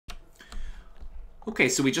Okay,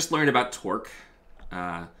 so we just learned about torque.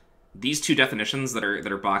 These two definitions that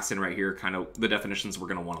are boxed in right here, are kind of the definitions we're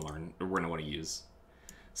going to want to learn, or we're going to want to use.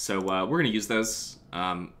 So we're going to use those,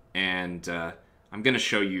 and I'm going to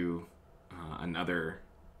show you another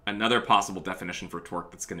possible definition for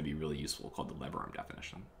torque that's going to be really useful, called the lever arm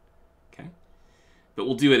definition. Okay, but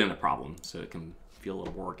we'll do it in a problem so it can feel a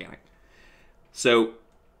little more organic. So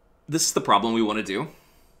this is the problem we want to do.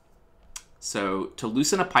 So to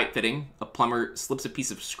loosen a pipe fitting, a plumber slips a piece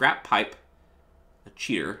of scrap pipe, a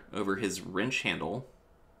cheater, over his wrench handle.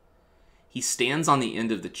 He stands on the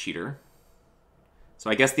end of the cheater. So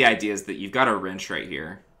I guess the idea is that you've got a wrench right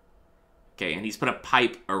here. Okay, and he's put a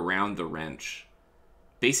pipe around the wrench,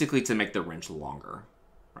 basically to make the wrench longer,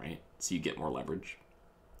 right? So you get more leverage.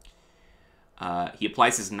 He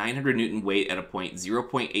applies his 900 Newton weight at a point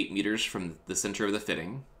 0.8 meters from the center of the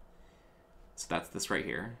fitting. So that's this right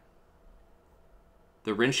here.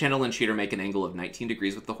 The wrench handle and cheater make an angle of 19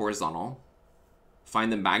 degrees with the horizontal.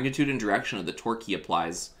 Find the magnitude and direction of the torque he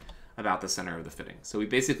applies about the center of the fitting. So we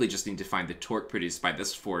basically just need to find the torque produced by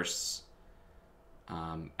this force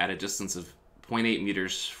at a distance of 0.8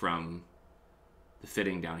 meters from the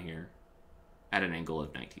fitting down here at an angle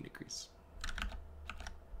of 19 degrees.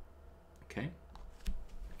 Okay.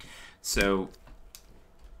 So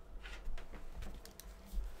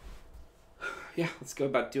yeah, let's go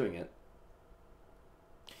about doing it.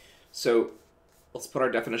 So let's put our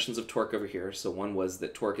definitions of torque over here. So one was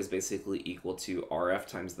that torque is basically equal to RF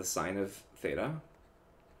times the sine of theta.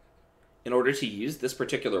 In order to use this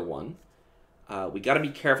particular one, we got to be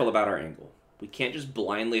careful about our angle. We can't just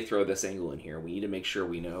blindly throw this angle in here. We need to make sure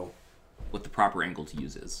we know what the proper angle to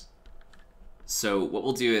use is. So what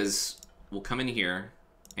we'll do is we'll come in here,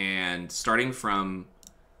 and starting from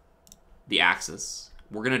the axis,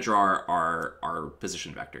 we're going to draw our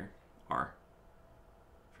position vector, r,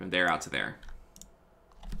 from there out to there.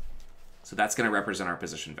 So that's going to represent our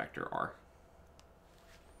position vector, r.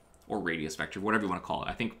 Or radius vector, whatever you want to call it.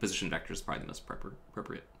 I think position vector is probably the most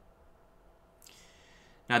appropriate.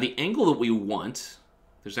 Now the angle that we want,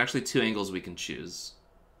 there's actually two angles we can choose.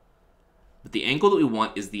 But the angle that we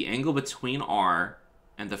want is the angle between r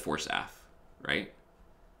and the force F, right?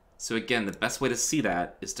 So again, the best way to see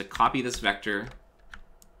that is to copy this vector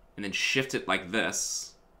and then shift it like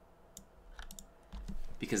this,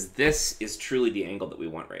 because this is truly the angle that we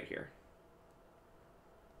want right here.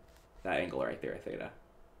 That angle right there, theta.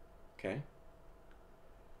 Okay?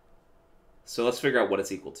 So let's figure out what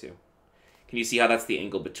it's equal to. Can you see how that's the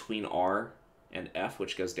angle between R and F,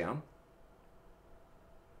 which goes down?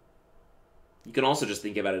 You can also just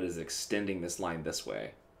think about it as extending this line this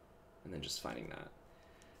way, and then just finding that.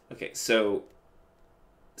 Okay, so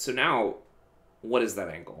now, what is that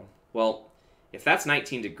angle? Well, if that's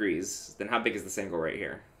 19 degrees, then how big is this angle right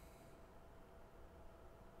here?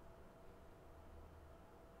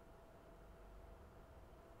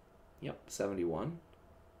 Yep, 71.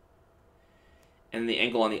 And the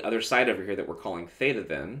angle on the other side over here that we're calling theta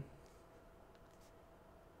then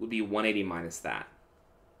would be 180 minus that,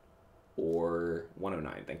 or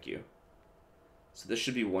 109, thank you. So this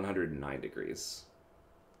should be 109 degrees.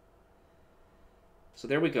 So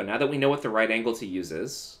there we go. Now that we know what the right angle to use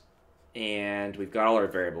is, and we've got all our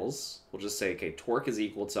variables, we'll just say, okay, torque is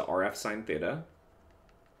equal to RF sine theta.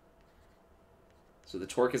 So the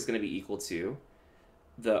torque is going to be equal to,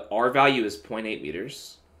 the R value is 0.8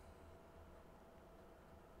 meters.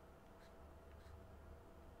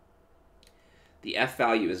 The F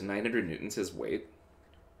value is 900 newtons, his weight.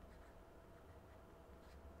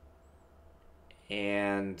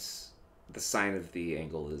 And the sine of the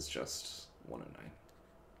angle is just 109.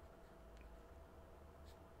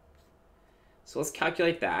 So let's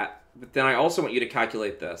calculate that. But then I also want you to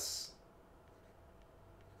calculate this.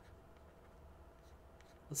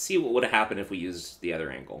 Let's see what would have happened if we used the other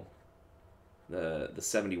angle, the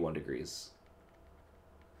 71 degrees.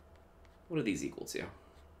 What are these equal to?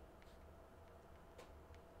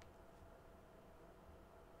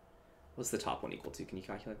 What's the top one equal to? Can you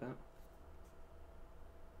calculate that?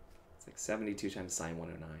 It's like 72 times sine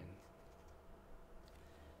 109.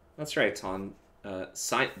 That's right, Ton.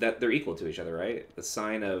 Sine, that they're equal to each other, right? The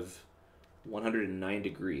sine of 109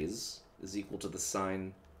 degrees is equal to the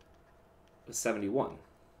sine of 71.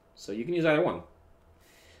 So you can use either one.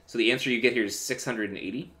 So the answer you get here is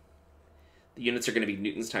 680. The units are going to be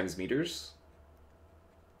newtons times meters.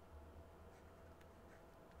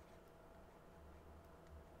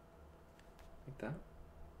 Like that.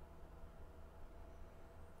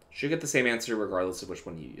 Should get the same answer regardless of which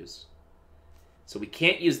one you use. So we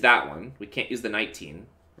can't use that one. We can't use the 19,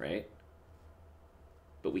 right?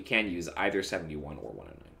 But we can use either 71 or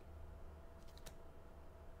 109.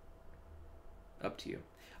 Up to you.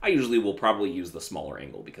 I usually will probably use the smaller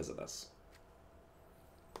angle because of this.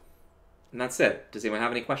 And that's it. Does anyone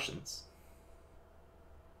have any questions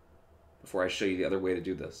before I show you the other way to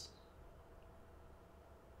do this?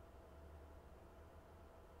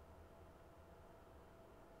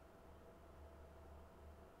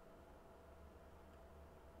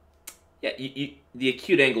 Yeah, the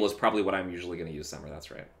acute angle is probably what I'm usually going to use, Summer.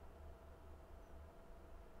 That's right.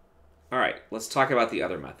 All right, let's talk about the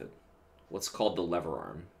other method. What's called the lever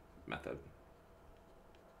arm method.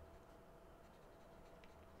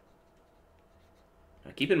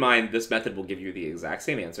 Now, keep in mind, this method will give you the exact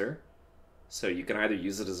same answer, so you can either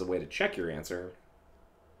use it as a way to check your answer,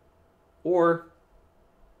 or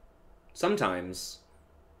sometimes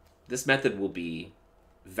this method will be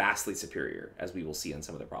vastly superior, as we will see in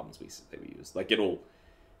some of the problems that we use. Like it'll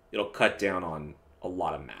cut down on a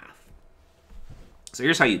lot of math. So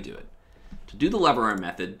here's how you do it. To do the lever arm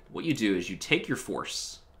method, what you do is you take your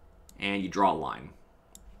force and you draw a line,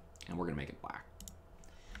 and we're going to make it black.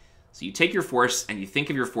 So you take your force and you think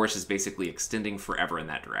of your force as basically extending forever in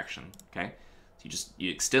that direction. Okay, so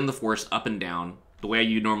you extend the force up and down. The way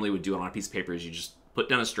you normally would do it on a piece of paper is you just put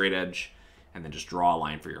down a straight edge and then just draw a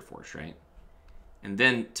line for your force, right? And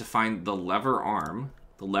then to find the lever arm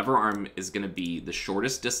is going to be the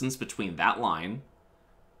shortest distance between that line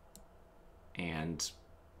and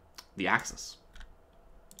the axis.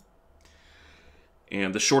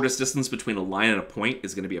 And the shortest distance between a line and a point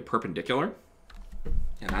is going to be a perpendicular.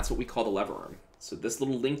 And that's what we call the lever arm. So this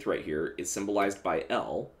little length right here is symbolized by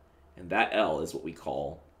L, and that L is what we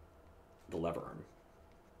call the lever arm.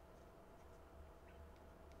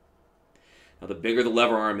 Now, the bigger the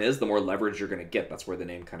lever arm is, the more leverage you're going to get. That's where the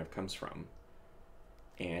name kind of comes from.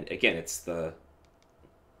 And again, it's the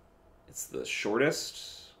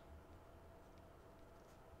shortest.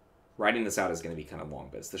 Writing this out is going to be kind of long,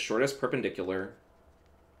 but it's the shortest perpendicular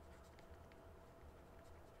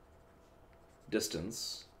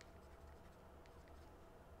distance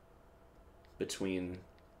between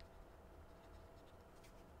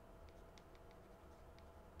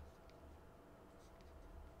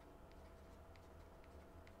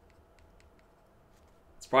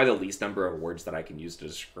probably the least number of words that I can use to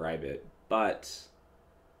describe it, but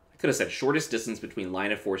I could have said shortest distance between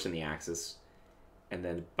line of force and the axis, and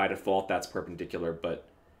then by default that's perpendicular, but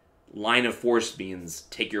line of force means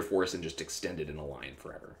take your force and just extend it in a line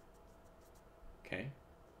forever. Okay?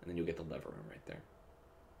 And then you'll get the lever arm right there.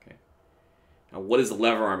 Okay. Now what is the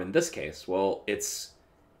lever arm in this case? Well, it's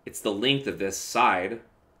the length of this side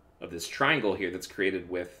of this triangle here that's created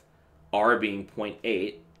with r being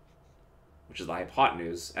 0.8, which is the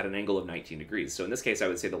hypotenuse, at an angle of 19 degrees. So in this case, I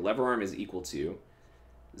would say the lever arm is equal to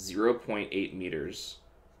 0.8 meters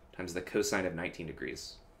times the cosine of 19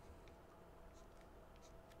 degrees.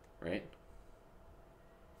 Right?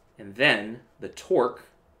 And then the torque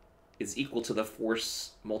is equal to the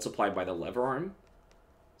force multiplied by the lever arm.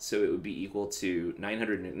 So it would be equal to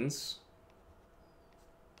 900 newtons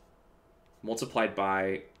multiplied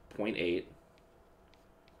by 0.8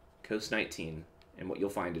 cos 19. And what you'll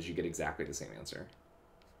find is you get exactly the same answer.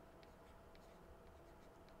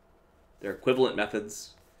 They're equivalent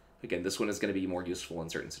methods. Again, this one is going to be more useful in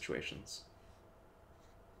certain situations.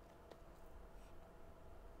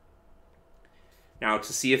 Now,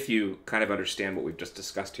 to see if you kind of understand what we've just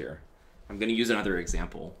discussed here, I'm going to use another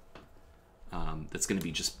example that's going to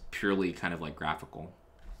be just purely kind of like graphical.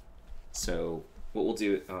 So what we'll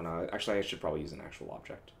do, oh no, actually I should probably use an actual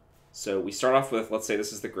object. So we start off with, let's say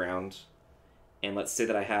this is the ground, and let's say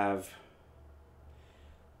that I have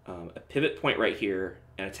a pivot point right here,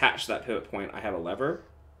 and attached to that pivot point I have a lever.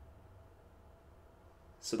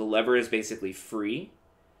 So the lever is basically free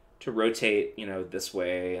to rotate, this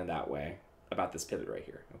way and that way about this pivot right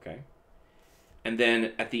here, okay? And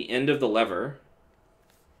then at the end of the lever,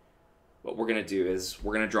 what we're going to do is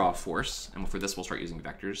we're going to draw a force, and for this we'll start using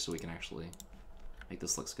vectors so we can actually make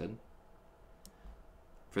this look good.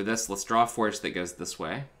 For this, let's draw a force that goes this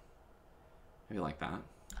way, maybe like that.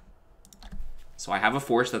 So I have a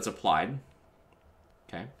force that's applied,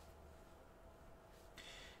 okay?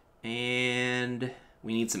 And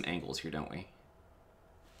we need some angles here, don't we?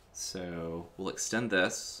 So we'll extend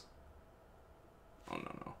this. Oh,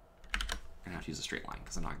 no. I'm gonna have to use a straight line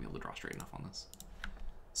because I'm not gonna be able to draw straight enough on this.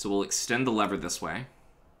 So we'll extend the lever this way.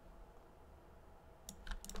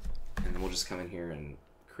 And then we'll just come in here and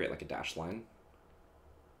create like a dashed line.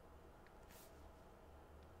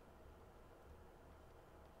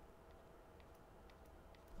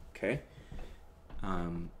 Okay.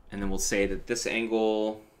 And then we'll say that this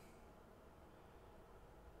angle,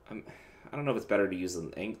 I don't know if it's better to use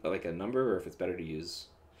like a number or if it's better to use,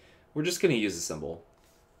 We're just going to use a symbol.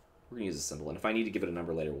 We're going to use a symbol, and if I need to give it a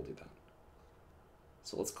number later, we'll do that.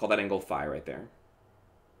 So let's call that angle phi right there.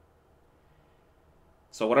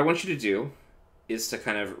 So what I want you to do is to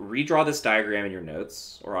kind of redraw this diagram in your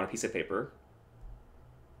notes or on a piece of paper.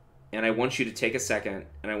 And I want you to take a second,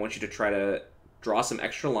 and I want you to try to draw some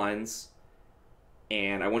extra lines,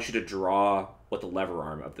 and I want you to draw what the lever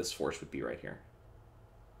arm of this force would be right here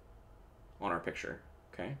on our picture,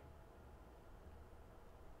 okay?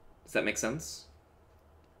 Does that make sense?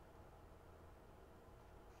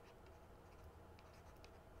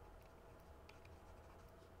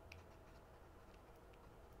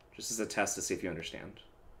 Just as a test to see if you understand.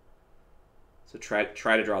 So try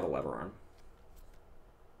to draw the lever arm.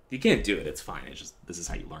 If you can't do it, it's fine. It's just, this is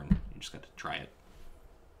how you learn. You just got to try it.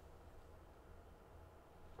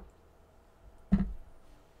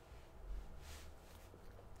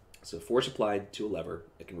 So force applied to a lever,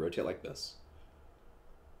 it can rotate like this.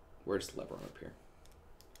 Where's the lever arm up here?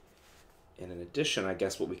 And in addition, I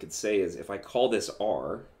guess what we could say is if I call this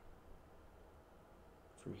R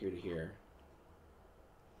from here to here,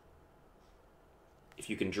 if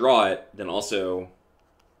you can draw it, then also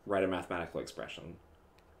write a mathematical expression.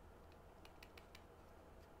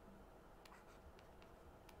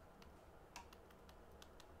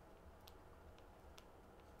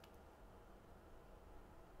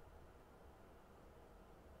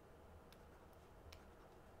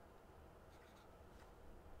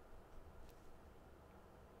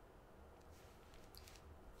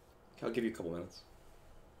 I'll give you a couple minutes.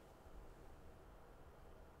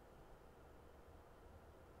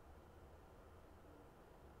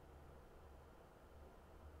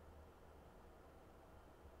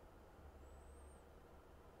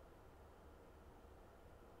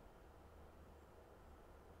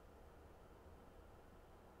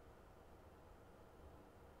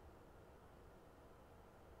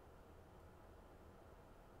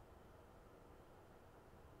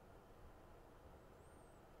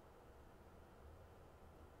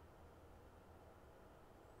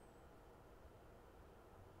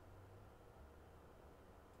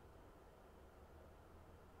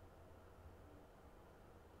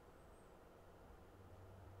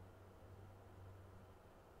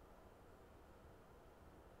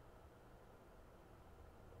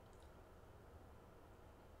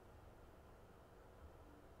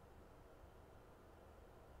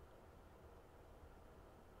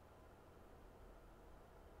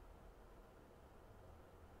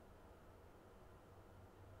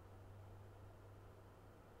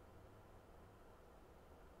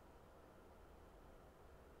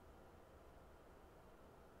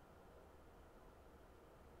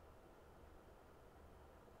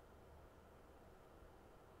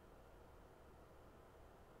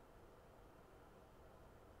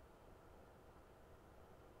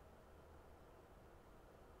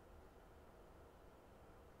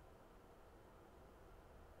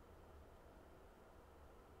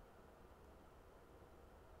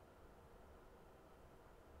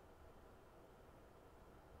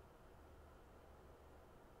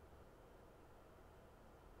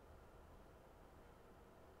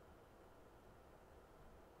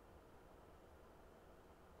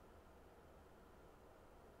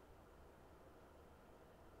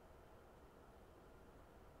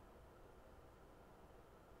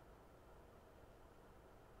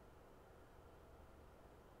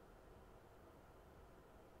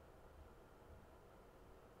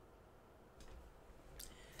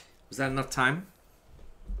 Was that enough time?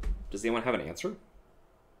 Does anyone have an answer?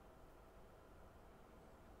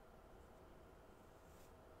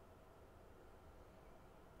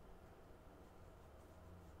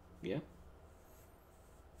 Yeah?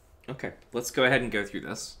 Okay, let's go ahead and go through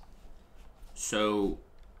this. So,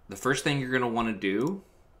 the first thing you're going to want to do,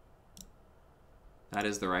 that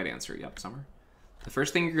is the right answer. Yep, Summer. The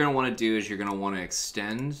first thing you're going to want to do is you're going to want to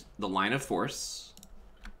extend the line of force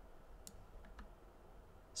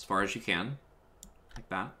as far as you can, like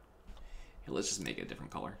that. Here, let's just make it a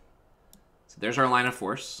different color. So there's our line of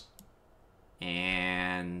force,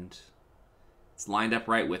 and it's lined up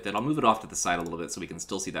right with it. I'll move it off to the side a little bit so we can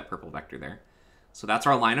still see that purple vector there. So that's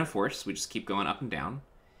our line of force. We just keep going up and down.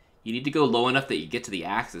 You need to go low enough that you get to the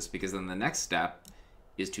axis, because then the next step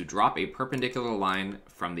is to drop a perpendicular line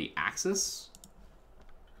from the axis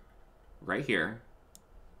right here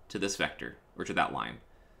to this vector, or to that line.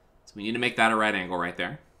 So we need to make that a right angle right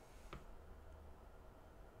there.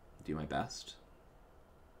 Do my best.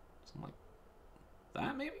 Something like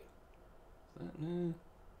that, maybe? Is that,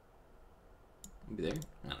 maybe there?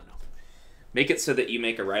 I don't know. Make it so that you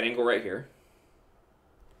make a right angle right here.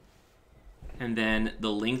 And then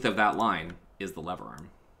the length of that line is the lever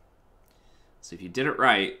arm. So if you did it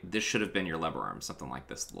right, this should have been your lever arm, something like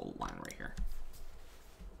this little line right here.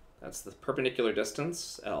 That's the perpendicular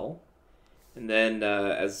distance, L. And then,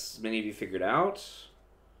 as many of you figured out,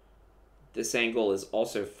 this angle is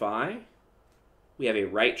also phi. We have a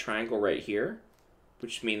right triangle right here,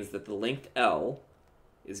 which means that the length L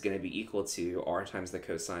is going to be equal to r times the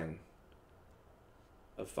cosine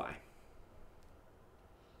of phi.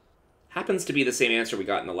 Happens to be the same answer we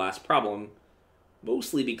got in the last problem,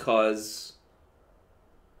 mostly because...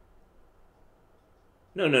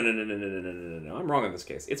 No, I'm wrong in this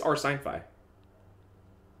case. It's r sine phi. I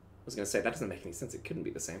was going to say, that doesn't make any sense. It couldn't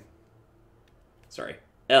be the same. Sorry.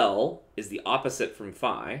 L is the opposite from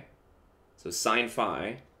phi. So sine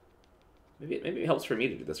phi... Maybe it helps for me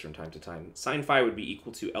to do this from time to time. Sine phi would be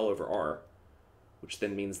equal to L over r, which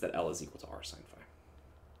then means that L is equal to r sine phi.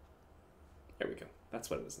 There we go. That's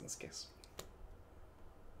what it is in this case.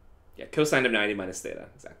 Yeah, cosine of 90 minus theta,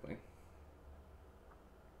 exactly.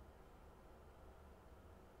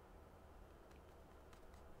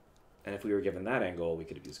 And if we were given that angle, we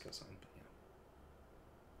could have used cosine. But yeah.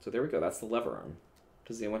 So there we go. That's the lever arm.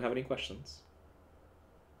 Does anyone have any questions?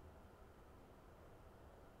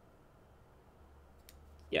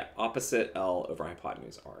 Yeah, opposite L over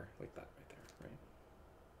hypotenuse R, like that right there, right?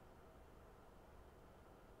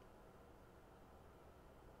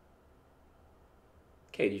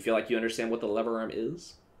 Okay, do you feel like you understand what the lever arm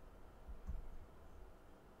is?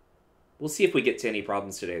 We'll see if we get to any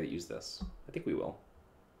problems today that use this. I think we will.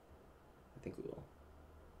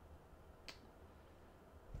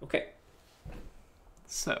 Okay.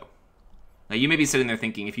 So, now you may be sitting there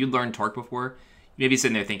thinking, if you learned torque before, you may be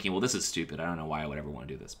sitting there thinking, well, this is stupid. I don't know why I would ever want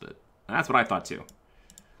to do this, but that's what I thought too.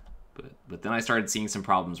 But then I started seeing some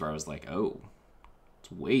problems where I was like, oh,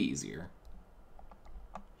 it's way easier.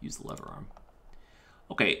 Use the lever arm.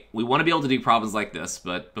 Okay, we want to be able to do problems like this,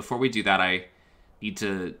 but before we do that, I need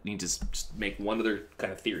to just make one other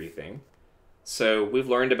kind of theory thing. So we've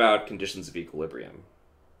learned about conditions of equilibrium.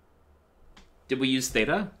 Did we use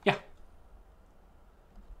theta? Yeah.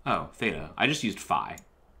 Oh, theta. I just used phi.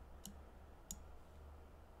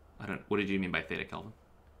 What did you mean by theta, Kelvin?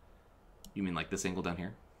 You mean like this angle down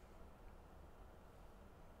here?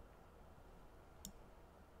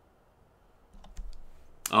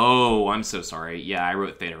 Oh, I'm so sorry. Yeah, I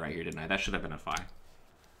wrote theta right here, didn't I? That should have been a phi.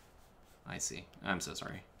 I see. I'm so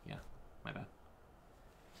sorry. Yeah, my bad.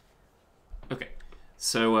 Okay,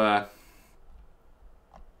 so, all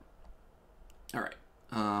right.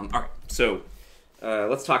 So,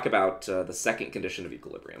 let's talk about the second condition of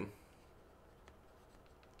equilibrium.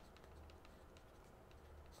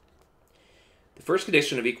 The first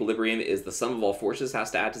condition of equilibrium is the sum of all forces has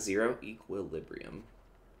to add to 0. Equilibrium.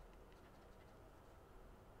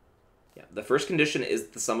 Yeah, the first condition is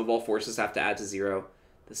the sum of all forces have to add to 0.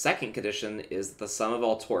 The second condition is the sum of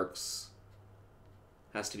all torques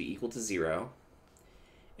has to be equal to 0.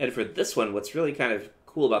 And for this one, what's really kind of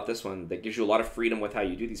cool about this one that gives you a lot of freedom with how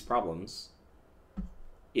you do these problems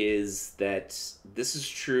is that this is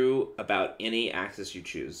true about any axis you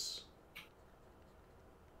choose.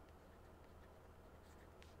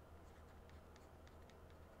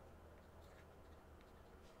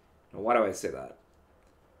 Now, why do I say that?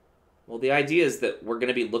 Well, the idea is that we're going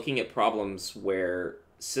to be looking at problems where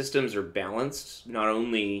systems are balanced. Not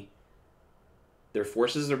only their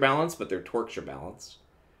forces are balanced, but their torques are balanced.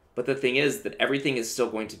 But the thing is that everything is still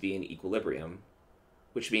going to be in equilibrium,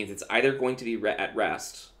 which means it's either going to be at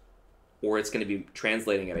rest or it's going to be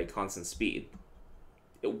translating at a constant speed.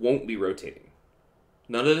 It won't be rotating.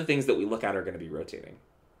 None of the things that we look at are going to be rotating.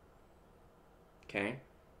 Okay?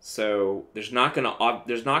 So there's not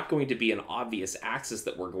going to be an obvious axis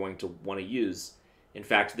that we're going to want to use. In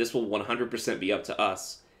fact, this will 100% be up to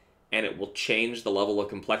us, and it will change the level of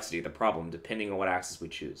complexity of the problem depending on what axis we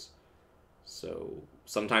choose. So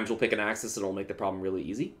sometimes we'll pick an axis and it'll make the problem really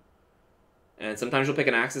easy, and sometimes you'll pick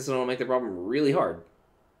an axis and it'll make the problem really hard.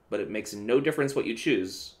 But it makes no difference what you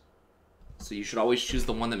choose, so you should always choose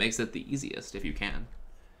the one that makes it the easiest if you can.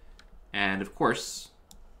 And of course,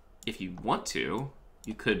 if you want to,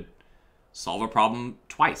 you could solve a problem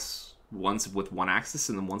twice. Once with one axis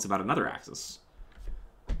and then once about another axis.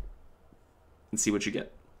 And see what you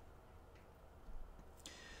get.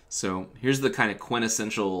 So here's the kind of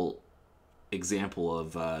quintessential example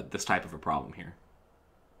of this type of a problem here.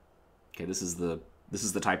 Okay, this is the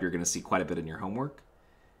type you're going to see quite a bit in your homework.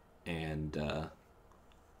 And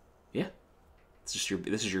yeah, this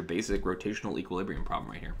is your basic rotational equilibrium problem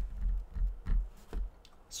right here.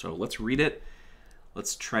 So let's read it.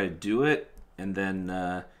 Let's try to do it, and then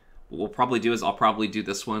what we'll probably do is I'll probably do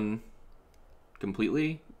this one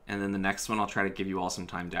completely, And then the next one, I'll try to give you all some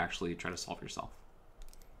time to actually try to solve yourself.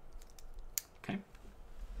 Okay.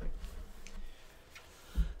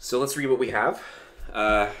 So let's read what we have.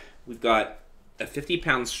 We've got a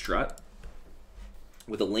 50-pound strut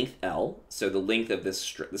with a length L. So the length of this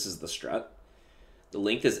strut, this is the strut. The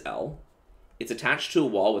length is L. It's attached to a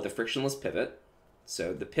wall with a frictionless pivot.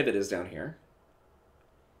 So the pivot is down here.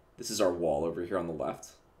 This is our wall over here on the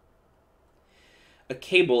left. A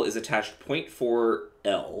cable is attached 0.4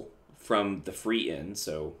 L from the free end,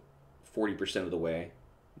 so 40% of the way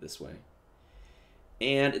this way.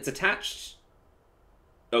 And it's attached,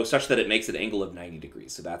 such that it makes an angle of 90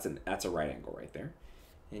 degrees. So that's a right angle right there.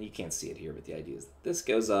 And you can't see it here, but the idea is that this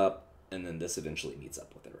goes up, and then this eventually meets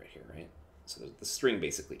up with it right here, right? So the string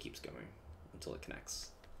basically keeps going until it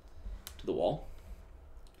connects to the wall.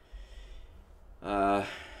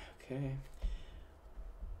 Okay.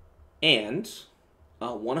 And a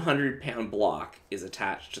 100-pound block is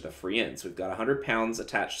attached to the free end. So we've got 100 pounds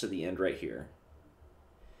attached to the end right here.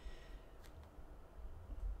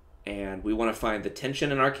 And we want to find the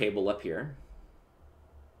tension in our cable up here.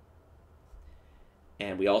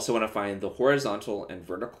 And we also want to find the horizontal and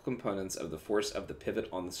vertical components of the force of the pivot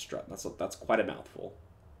on the strut. That's quite a mouthful.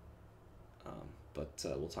 But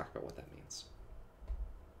we'll talk about what that means.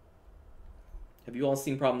 Have you all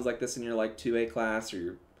seen problems like this in your 2A class or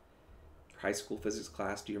your high school physics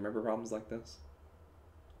class? Do you remember problems like this?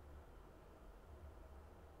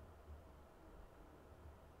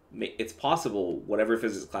 It's possible whatever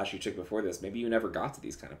physics class you took before this, maybe you never got to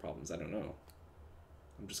these kind of problems. I don't know.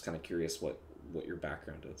 I'm just kind of curious what your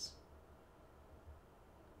background is.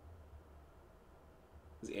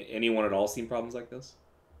 Has anyone at all seen problems like this?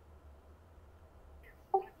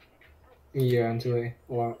 Yeah, actually,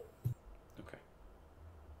 a lot. Okay.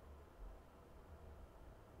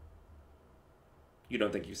 You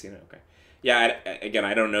don't think you've seen it? Okay. Yeah, again,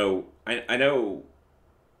 I don't know. I know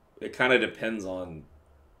it kind of depends on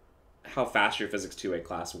how fast your Physics 2A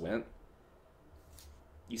class went.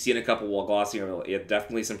 You see in a couple while glossing over, yeah,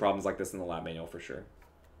 definitely some problems like this in the lab manual for sure.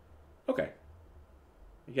 Okay.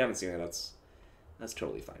 If you haven't seen it, that's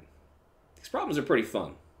totally fine. These problems are pretty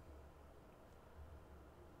fun.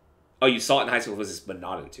 Oh, you saw it in high school physics, but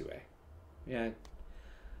not in 2A. Yeah,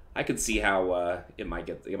 I could see how it might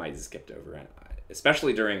get skipped over,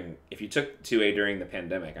 especially if you took 2A during the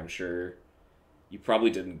pandemic. I'm sure you probably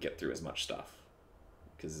didn't get through as much stuff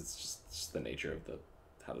because it's just the nature of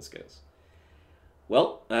how this goes.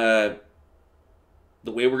 Well, the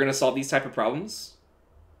way we're going to solve these type of problems,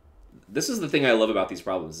 this is the thing I love about these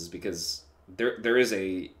problems, is because there is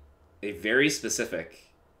a very specific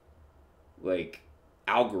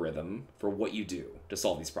algorithm for what you do to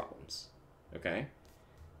solve these problems. Okay?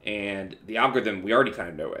 And the algorithm, we already kind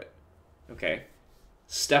of know it. Okay?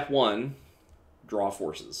 Step 1, draw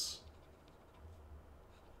forces.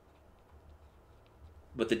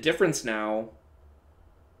 But the difference now...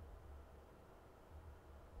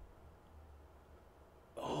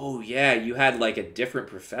 Oh, yeah, you had a different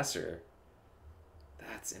professor.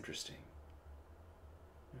 That's interesting.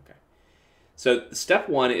 Okay. So step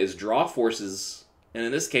 1 is draw forces, and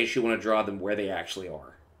in this case, you want to draw them where they actually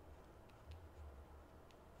are.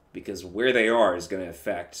 Because where they are is going to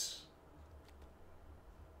affect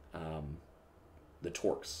the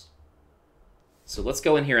torques. So let's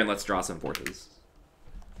go in here and let's draw some forces.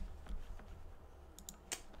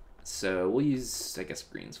 So we'll use, I guess,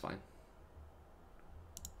 green's fine.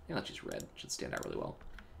 Yeah, let's use red. It should stand out really well.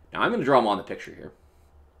 Now I'm going to draw them on the picture here.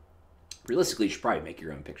 Realistically, you should probably make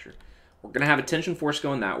your own picture. We're going to have a tension force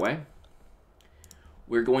going that way.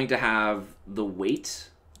 We're going to have the weight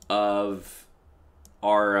of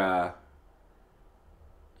our...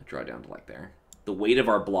 draw down to there. The weight of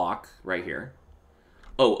our block right here.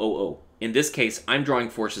 Oh. In this case, I'm drawing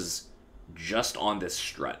forces just on this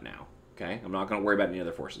strut now. Okay? I'm not going to worry about any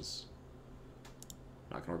other forces.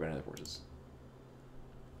 Not going to worry about any other forces.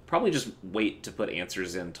 Probably just wait to put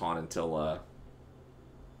answers in, Ton, until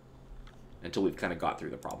we've kind of got through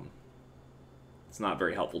the problem. It's not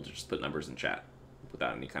very helpful to just put numbers in chat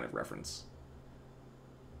without any kind of reference.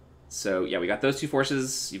 So yeah, we got those two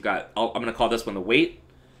forces. You've got, I'm going to call this one the weight.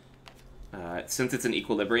 Since it's an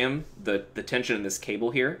equilibrium, the tension in this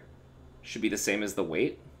cable here should be the same as the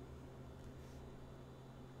weight.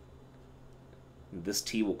 This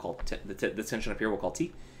T we'll call, the tension up here we'll call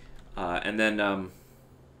T. And then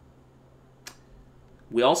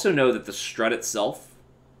we also know that the strut itself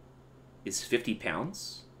is 50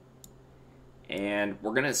 pounds. And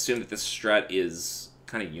we're going to assume that this strut is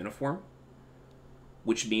kind of uniform,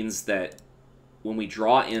 which means that when we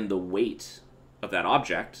draw in the weight of that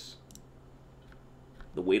object,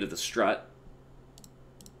 the weight of the strut,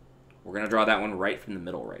 We're going to draw that one right from the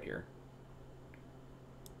middle right here.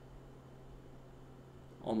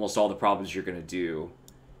 Almost all the problems you're going to do,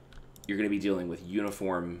 you're going to be dealing with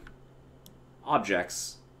uniform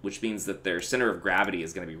objects, which means that their center of gravity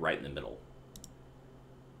is going to be right in the middle.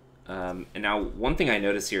 And now, one thing I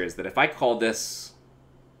notice here is that if I call this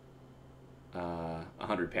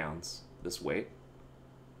 100 pounds, this weight,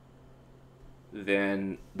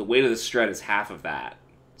 then the weight of the strut is half of that.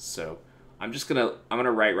 So I'm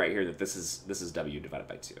gonna write right here that this is W divided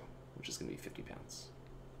by 2, which is gonna be 50 pounds.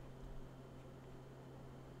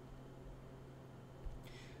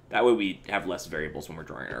 That way we have less variables when we're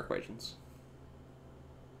drawing our equations.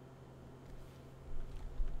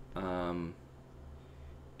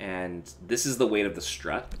 And this is the weight of the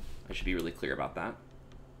strut. I should be really clear about that.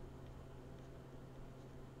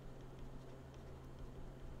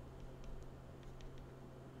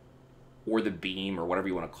 Or the beam, or whatever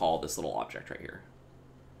you want to call this little object right here.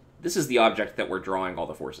 This is the object that we're drawing all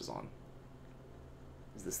the forces on.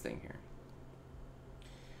 Is this thing here.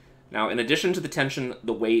 Now, in addition to the tension,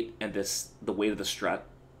 the weight, and the weight of the strut,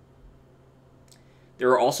 there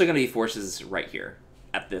are also going to be forces right here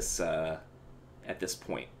at this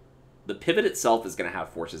point. The pivot itself is going to have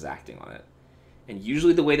forces acting on it. And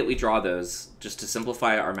usually the way that we draw those, just to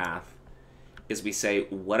simplify our math, is we say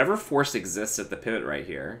whatever force exists at the pivot right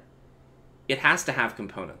here, it has to have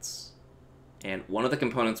components. And one of the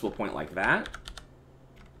components will point like that.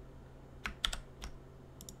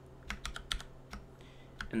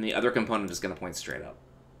 And the other component is going to point straight up.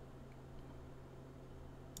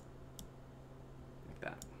 Like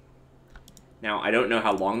that. Now, I don't know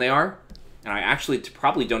how long they are, and I actually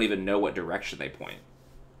probably don't even know what direction they point.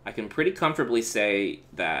 I can pretty comfortably say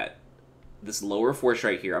that this lower force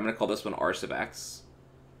right here, I'm going to call this one R sub x.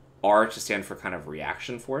 R to stand for kind of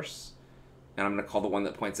reaction force. And I'm going to call the one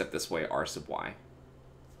that points up this way R sub y.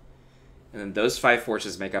 And then those 5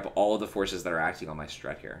 forces make up all of the forces that are acting on my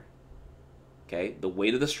strut here. Okay, the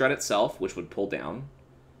weight of the strut itself, which would pull down.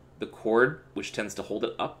 The cord, which tends to hold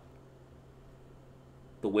it up.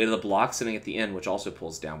 The weight of the block sitting at the end, which also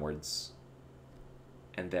pulls downwards.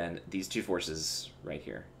 And then these 2 forces right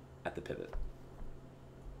here at the pivot.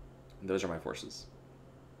 And those are my forces.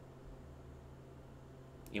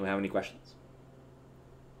 Anyone have any questions?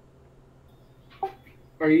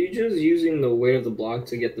 Are you just using the weight of the block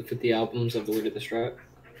to get the 50 albums of the weight of the strut?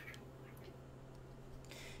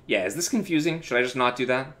 Yeah, is this confusing? Should I just not do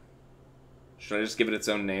that? Should I just give it its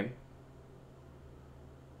own name?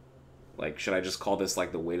 Like, should I just call this,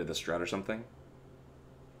 like, the weight of the strut or something?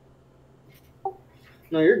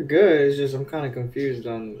 No, you're good. It's just I'm kind of confused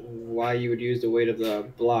on why you would use the weight of the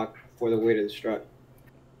block for the weight of the strut.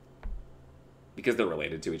 Because they're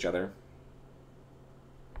related to each other.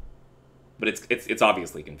 But it's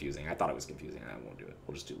obviously confusing. I thought it was confusing. I won't do it.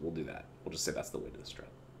 We'll do that. We'll just say that's the weight of the strut.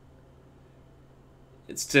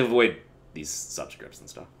 It's to avoid these subscripts and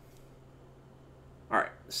stuff. All right,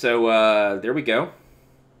 so there we go.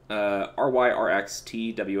 RY, RX,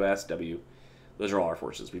 T, WS, W. Those are all our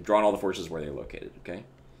forces. We've drawn all the forces where they're located, okay?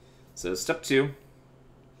 So step 2.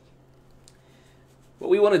 What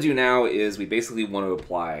we want to do now is we basically want to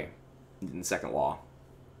apply Newton's second law.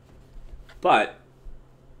 But,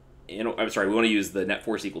 we want to use the net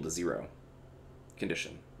force equal to 0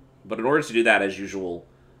 condition. But in order to do that, as usual,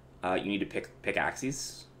 you need to pick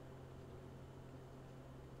axes.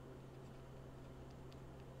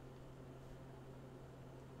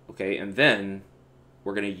 Okay, and then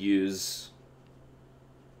we're going to use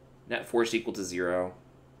net force equal to 0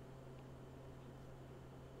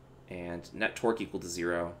 and net torque equal to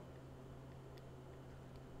 0.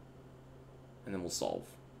 And then we'll solve.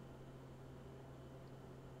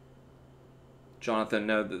 Jonathan,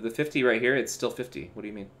 no, the 50 right here, it's still 50. What do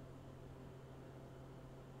you mean?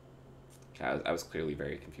 Okay, I was clearly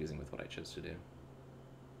very confusing with what I chose to do.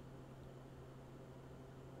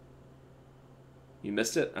 You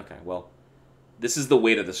missed it? Okay, well, this is the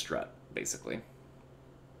weight of the strut, basically.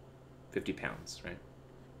 50 pounds, right?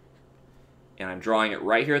 And I'm drawing it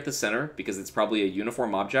right here at the center because it's probably a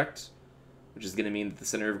uniform object, which is going to mean that the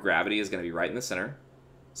center of gravity is going to be right in the center.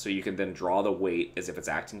 So you can then draw the weight as if it's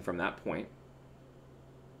acting from that point.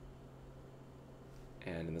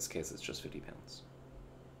 And in this case, it's just 50 pounds.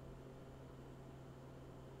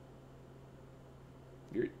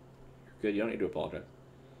 You're good. You don't need to apologize.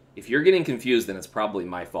 If you're getting confused, then it's probably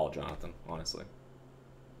my fault, Jonathan, honestly.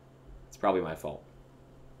 It's probably my fault.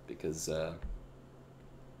 Because,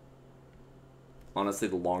 honestly,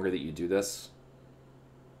 the longer that you do this,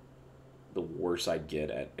 the worse I get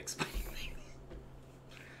at explaining things.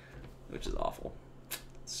 Which is awful.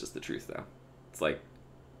 It's just the truth, though. It's like,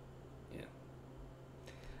 yeah.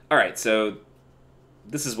 All right, so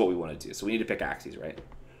this is what we want to do. So we need to pick axes, right?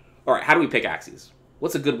 All right, how do we pick axes?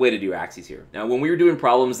 What's a good way to do axes here? Now, when we were doing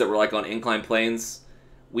problems that were like on inclined planes,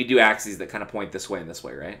 we do axes that kind of point this way and this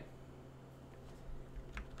way, right?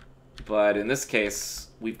 But in this case,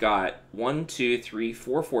 we've got 1, 2, 3,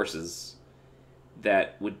 4 forces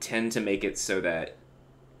that would tend to make it so that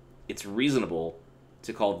it's reasonable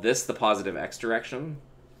to call this the positive x direction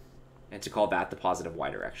and to call that the positive y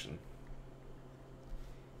direction.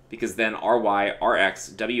 Because then ry, rx,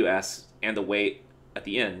 ws, and the weight at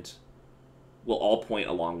the end will all point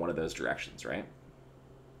along one of those directions, right?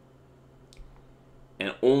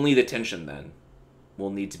 And only the tension then will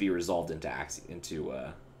need to be resolved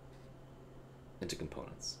into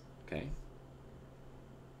components, okay?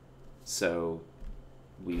 So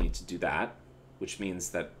we need to do that, which means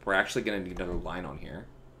that we're actually going to need another line on here.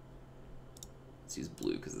 Let's use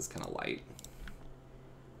blue because it's kind of light.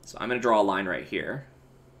 So I'm going to draw a line right here.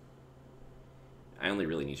 I only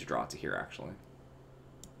really need to draw it to here, actually.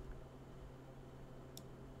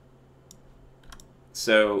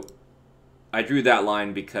 So I drew that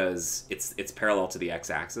line because it's parallel to the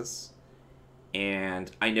x-axis.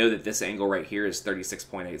 And I know that this angle right here is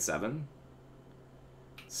 36.87.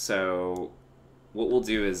 So what we'll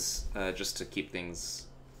do is, just to keep things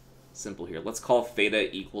simple here, let's call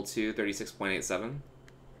theta equal to 36.87.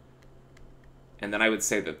 And then I would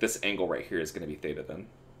say that this angle right here is going to be theta then.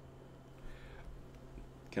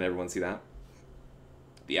 Can everyone see that?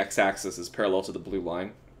 The x-axis is parallel to the blue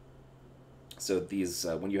line. So these,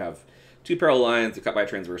 when you have two parallel lines cut by a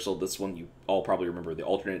transversal, this one you all probably remember the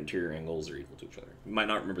alternate interior angles are equal to each other. You might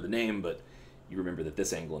not remember the name, but you remember that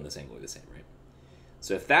this angle and this angle are the same, right?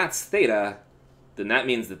 So if that's theta, then that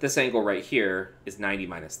means that this angle right here is 90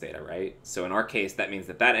 minus theta, right? So in our case, that means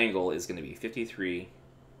that that angle is going to be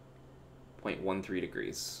 53.13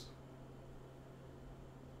 degrees.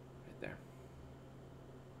 Right there.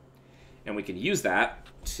 And we can use that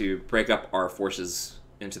to break up our forces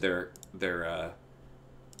into their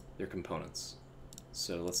components.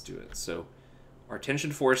 So let's do it. So our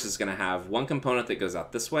tension force is going to have one component that goes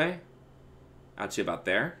out this way, out to about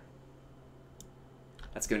there.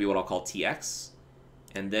 That's going to be what I'll call Tx.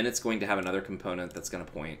 And then it's going to have another component that's going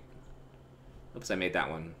to point. Oops, I made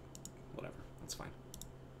that one. Whatever, that's fine.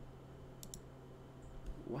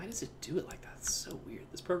 Why does it do it like that? It's so weird.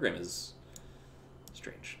 This program is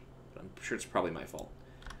strange, but I'm sure it's probably my fault.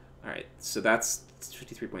 All right, so that's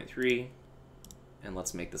 53.3. And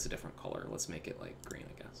let's make this a different color. Let's make it like green,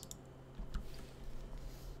 I guess.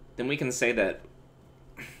 Then we can say that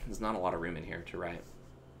there's not a lot of room in here to write.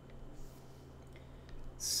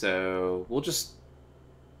 So we'll just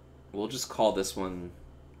call this one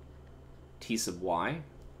t sub y,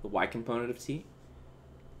 the y component of t.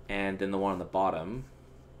 And then the one on the bottom,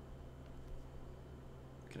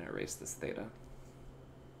 can I erase this theta?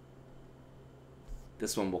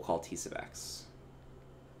 This one we'll call t sub x.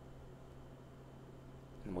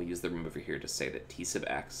 And we'll use the room over here to say that t sub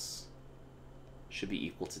x should be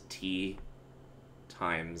equal to t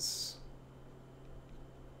times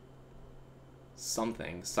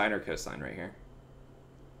something, sine or cosine right here.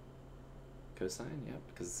 Cosine, yeah,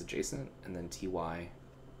 because it's adjacent. And then ty will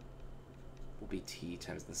be t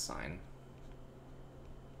times the sine.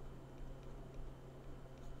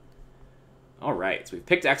 All right, so we've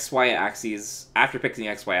picked x, y axes. After picking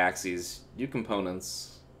x, y axes, new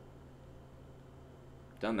components.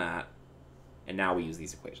 Done that, and now we use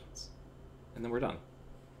these equations, and then we're done.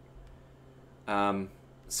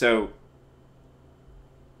 So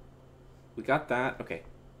we got that. Okay,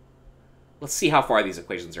 let's see how far these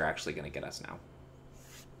equations are actually going to get us now.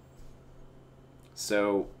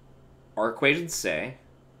 So our equations say,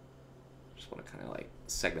 just want to kind of like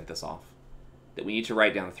segment this off, that we need to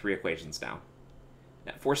write down 3 equations now.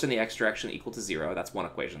 Net force in the x direction equal to 0, that's 1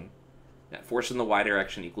 equation. Net force in the y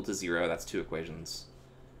direction equal to 0, that's 2 equations.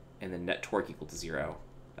 And then net torque equal to 0.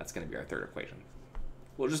 That's going to be our 3rd equation.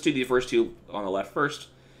 We'll just do the first 2 on the left first,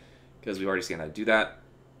 because we've already seen how to do that.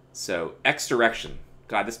 So x direction.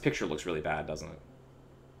 God, this picture looks really bad, doesn't it?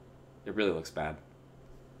 It really looks bad.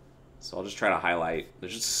 So I'll just try to highlight.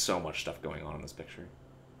 There's just so much stuff going on in this picture.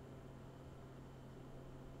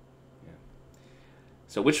 Yeah.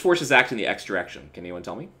 So which forces act in the x direction? Can anyone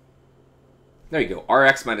tell me? There you go.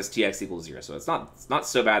 Rx minus Tx equals 0. So it's not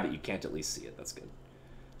so bad that you can't at least see it. That's good.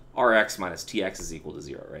 Rx minus Tx is equal to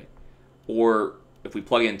 0, right? Or if we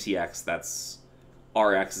plug in Tx, that's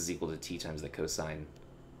Rx is equal to T times the cosine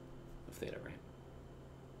of theta, right?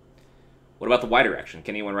 What about the y direction?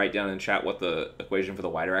 Can anyone write down in chat what the equation for the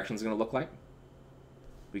y direction is going to look like?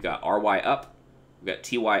 We got Ry up, we got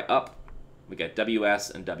Ty up, we got Ws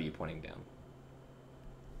and W pointing down.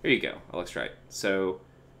 Here you go. That looks right. So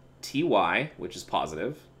ty, which is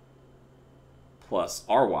positive, plus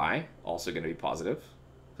ry, also going to be positive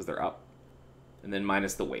because they're up, and then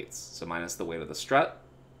minus the weights. So minus the weight of the strut,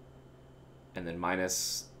 and then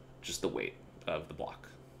minus just the weight of the block.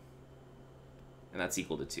 And that's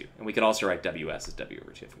equal to 2. And we could also write ws as w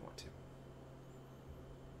over 2 if we want to.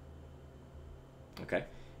 Okay.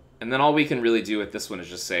 And then all we can really do with this one is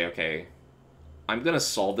just say, okay, I'm going to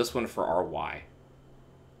solve this one for ry.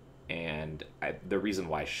 And the reason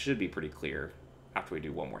why should be pretty clear after we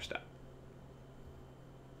do one more step.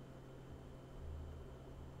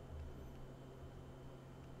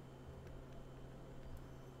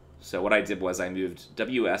 So what I did was I moved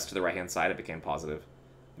ws to the right-hand side, it became positive.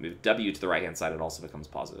 I moved w to the right-hand side, it also becomes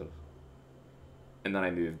positive. And then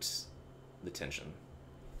I moved the tension.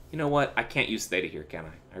 You know what? I can't use theta here, can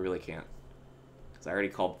I? I really can't. Because I already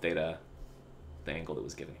called theta the angle that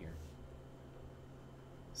was given here.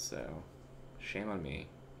 So, shame on me.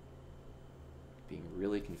 Being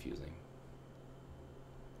really confusing.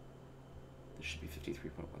 This should be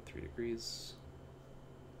 53.13 degrees.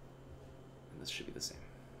 And this should be the same.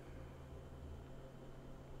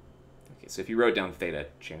 Okay, so if you wrote down theta,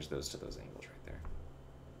 change those to those angles right there.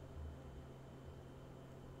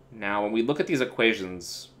 Now, when we look at these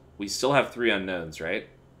equations, we still have 3 unknowns, right?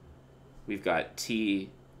 We've got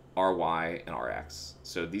t, ry, and rx.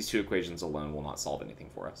 So these 2 equations alone will not solve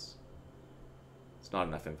anything for us. It's not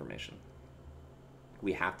enough information.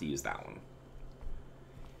 We have to use that one.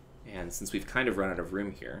 And since we've kind of run out of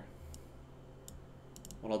room here,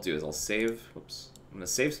 what I'll do is I'll save, oops, I'm going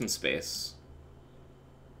to save some space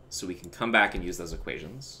so we can come back and use those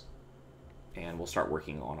equations. And we'll start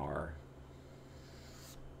working on our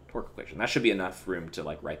torque equation. That should be enough room to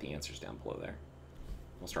like write the answers down below there.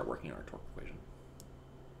 We'll start working on our torque equation.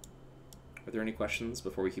 Are there any questions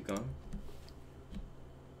before we keep going?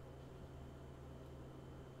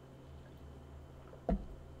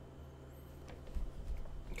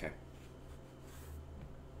 Okay.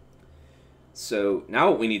 So now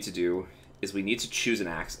what we need to do is we need to choose an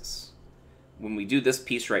axis. When we do this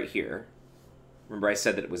piece right here, remember I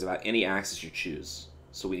said that it was about any axis you choose,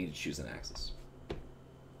 so we need to choose an axis.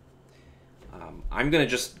 I'm going to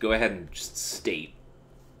just go ahead and just state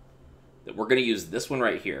that we're going to use this one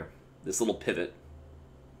right here, this little pivot,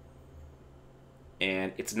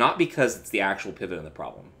 and it's not because it's the actual pivot in the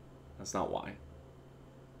problem. That's not why.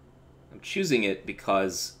 I'm choosing it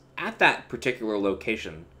because at that particular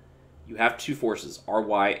location, you have 2 forces,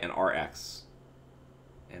 ry and rx.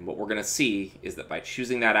 And what we're going to see is that by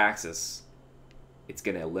choosing that axis, it's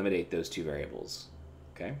going to eliminate those 2 variables.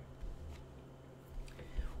 Okay?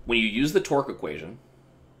 When you use the torque equation,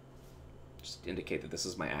 just indicate that this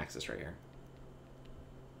is my axis right here.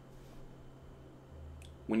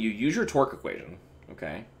 When you use your torque equation,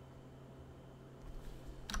 okay,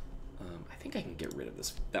 I think I can get rid of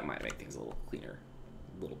this. That might make things a little cleaner,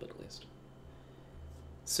 a little bit at least.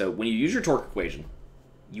 So when you use your torque equation,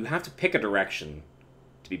 you have to pick a direction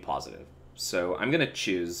to be positive. So I'm going to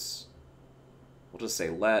choose, we'll just say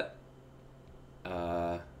let's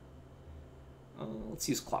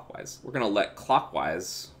use clockwise. We're going to let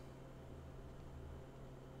clockwise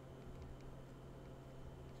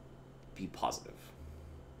be positive.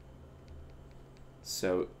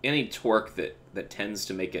 So any torque that tends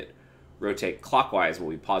to make it rotate clockwise will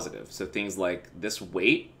be positive. So things like this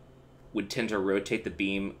weight would tend to rotate the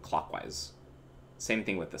beam clockwise. Same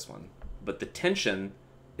thing with this one. But the tension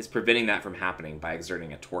is preventing that from happening by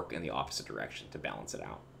exerting a torque in the opposite direction to balance it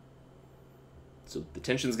out. So the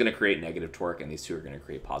tension is going to create negative torque, and these 2 are going to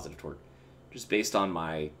create positive torque, just based on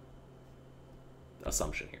my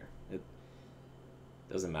assumption here. It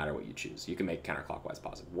doesn't matter what you choose. You can make counterclockwise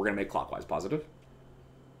positive. We're going to make clockwise positive.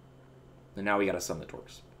 And now we got to sum the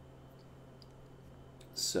torques.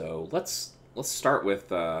 So let's start with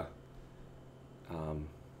the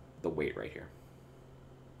weight right here,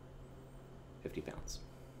 50 pounds.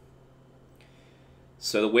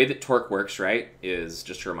 So the way that torque works, right, is,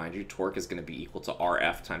 just to remind you, torque is going to be equal to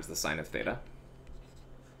Rf times the sine of theta.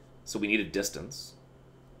 So we need a distance.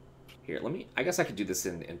 Here, I guess I could do this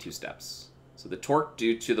in 2 steps. So the torque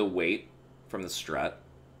due to the weight from the strut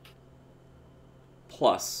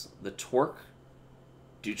plus the torque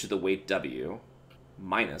due to the weight W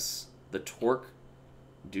minus the torque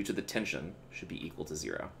due to the tension should be equal to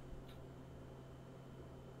 0.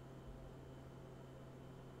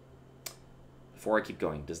 Before I keep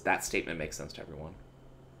going, does that statement make sense to everyone?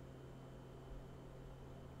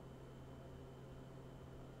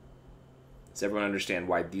 Does everyone understand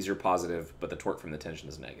why these are positive, but the torque from the tension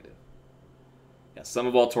is negative? Yeah, sum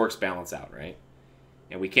of all torques balance out, right?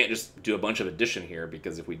 And we can't just do a bunch of addition here,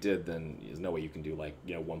 because if we did, then there's no way you can do, like,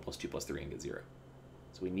 1 plus 2 plus 3 and get 0.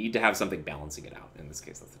 So we need to have something balancing it out. In this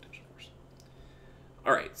case, that's the tension force.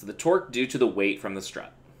 All right, so the torque due to the weight from the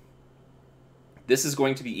strut. This is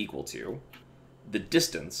going to be equal to the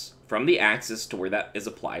distance from the axis to where that is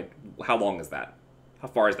applied. How long is that? How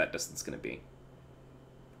far is that distance going to be?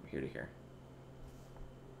 From here to here.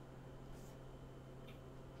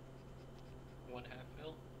 1/2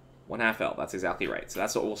 L. 1/2 L, that's exactly right. So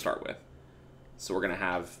that's what we'll start with. So we're going to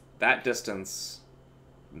have that distance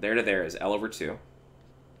from there to there is L over 2.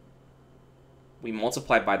 We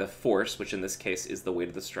multiply by the force, which in this case is the weight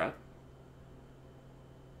of the strut.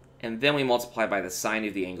 And then we multiply by the sine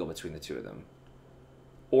of the angle between the two of them.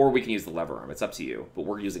 Or we can use the lever arm. It's up to you, but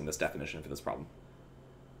we're using this definition for this problem.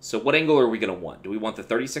 So what angle are we going to want? Do we want the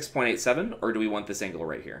 36.87, or do we want this angle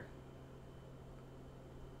right here?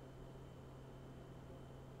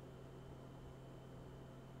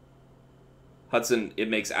 Hudson, it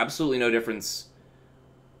makes absolutely no difference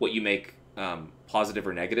what you make positive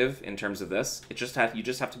or negative in terms of this. You just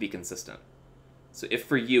have to be consistent. So if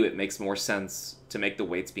for you it makes more sense to make the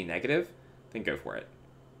weights be negative, then go for it.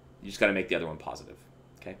 You just got to make the other one positive.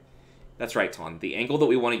 Okay, that's right, Ton. The angle that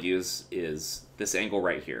we want to use is this angle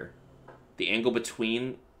right here, the angle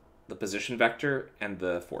between the position vector and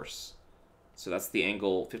the force. So that's the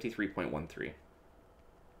angle 53.13.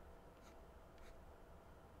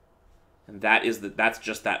 And that's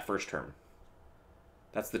just that first term.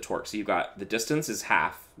 That's the torque. So you've got the distance is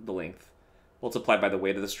half the length, multiplied by the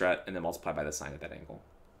weight of the strut, and then multiplied by the sine of that angle.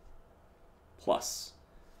 Plus,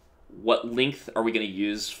 what length are we going to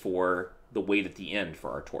use for the weight at the end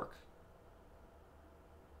for our torque?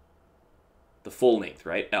 The full length,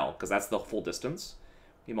 right? L, because that's the full distance.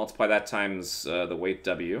 We multiply that times the weight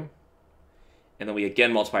W, and then we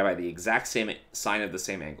again multiply by the exact same sine of the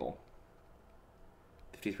same angle.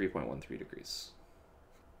 53.13 degrees.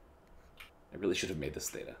 I really should have made this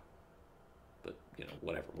theta. But,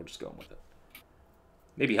 whatever. We're just going with it.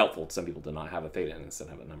 Maybe helpful to some people to not have a theta and instead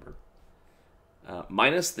have a number.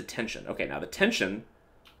 Minus the tension. Okay, now the tension,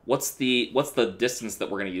 what's the distance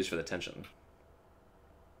that we're going to use for the tension?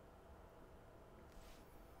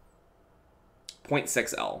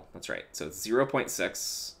 0.6 L. That's right. So it's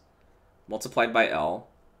 0.6 multiplied by L,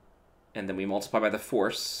 and then we multiply by the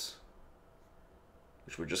force,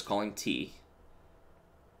 which we're just calling T,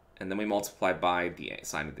 and then we multiply by the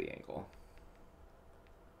sine of the angle.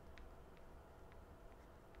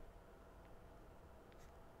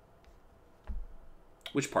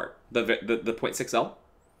 Which part? The 0.6 L?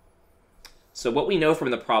 So what we know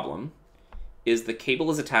from the problem is the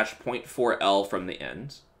cable is attached 0.4 L from the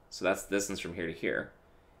end, so that's the distance from here to here,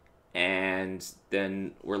 and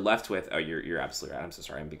then we're left with, oh, you're absolutely right. I'm so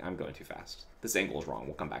sorry. I'm going too fast. This angle is wrong.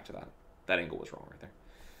 We'll come back to that. That angle was wrong right there.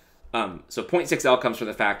 So 0.6 L comes from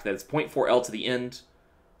the fact that it's 0.4 L to the end.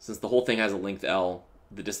 Since the whole thing has a length L,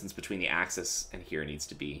 the distance between the axis and here needs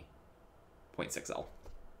to be 0.6 L.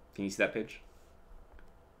 Can you see that page?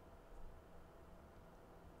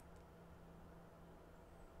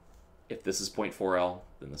 If this is 0.4 L,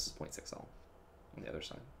 then this is 0.6 L on the other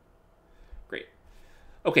side. Great.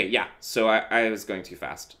 Okay, yeah, so I was going too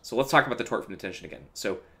fast. So let's talk about the torque from the tension again.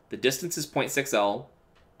 So the distance is 0.6 L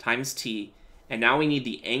times T, and now we need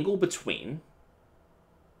the angle between.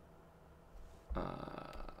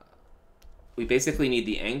 We basically need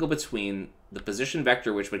the angle between the position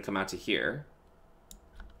vector, which would come out to here,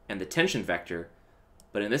 and the tension vector,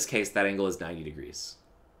 but in this case, that angle is 90 degrees,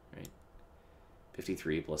 right?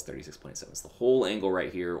 53 plus 36.7. It's the whole angle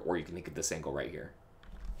right here, or you can think of this angle right here.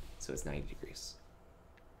 So it's 90 degrees.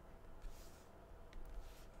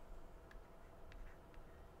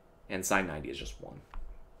 And sine 90 is just 1.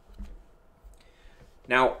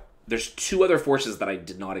 Now, there's two other forces that I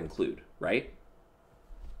did not include, right?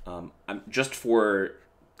 Just for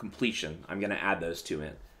completion, I'm going to add those two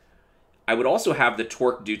in. I would also have the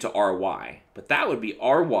torque due to Ry, but that would be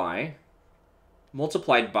Ry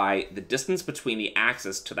multiplied by the distance between the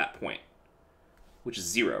axis to that point, which is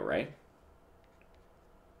 0, right?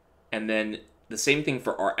 And then the same thing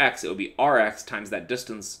for Rx, it would be Rx times that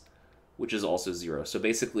distance, which is also 0. So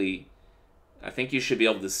basically, I think you should be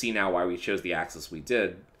able to see now why we chose the axis we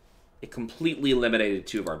did. It completely eliminated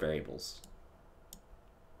two of our variables.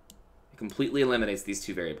 It completely eliminates these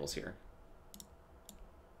two variables here.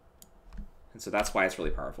 And so that's why it's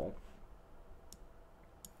really powerful.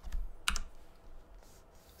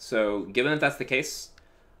 So given that that's the case,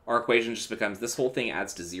 our equation just becomes this whole thing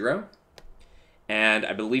adds to 0. And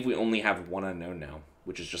I believe we only have one unknown now,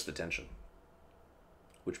 which is just the tension,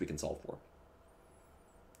 which we can solve for.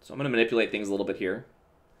 So I'm going to manipulate things a little bit here.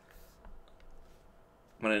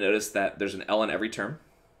 I'm going to notice that there's an L in every term.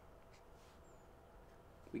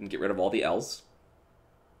 We can get rid of all the L's.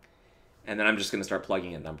 And then I'm just going to start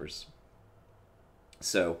plugging in numbers.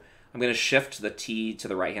 So I'm going to shift the t to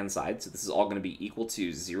the right-hand side. So this is all going to be equal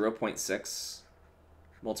to 0.6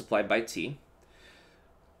 multiplied by t.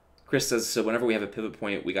 Chris says, so whenever we have a pivot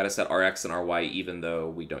point, we got to set Rx and Ry even though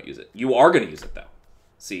we don't use it. You are going to use it, though.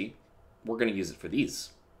 See? We're going to use it for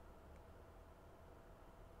these.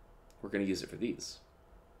 We're going to use it for these.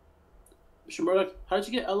 Mr. Murdoch, how did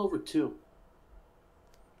you get L over 2?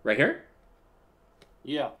 Right here?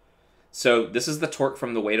 Yeah. So this is the torque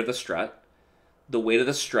from the weight of the strut. The weight of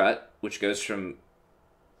the strut, which goes from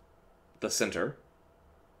the center,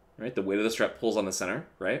 right? The weight of the strut pulls on the center,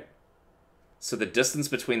 right? So the distance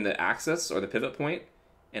between the axis or the pivot point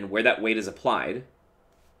and where that weight is applied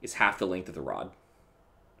is half the length of the rod.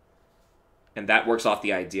 And that works off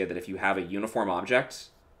the idea that if you have a uniform object,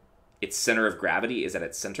 its center of gravity is at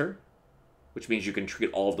its center, which means you can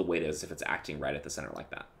treat all of the weight as if it's acting right at the center like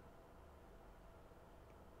that.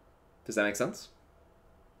 Does that make sense?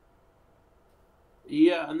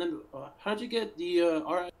 Yeah, and then how'd you get the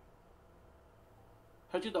Rx?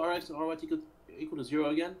 How'd you get the Rx and Ry equal to 0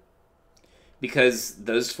 again? Because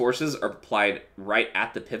those forces are applied right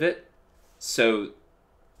at the pivot, so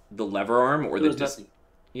the lever arm or the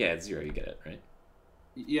yeah, it's 0. You get it, right?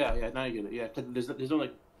 Yeah. Now you get it. Yeah, because there's no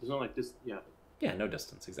like this. Yeah. Yeah, no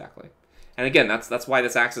distance exactly. And again, that's why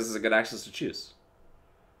this axis is a good axis to choose.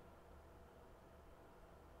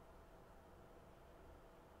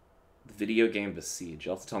 The video game Besiege.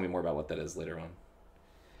 You'll have to tell me more about what that is later on.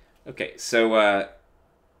 Okay, so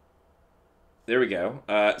there we go.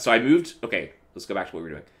 So I moved. Okay, let's go back to what we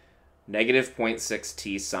were doing. Negative 0.6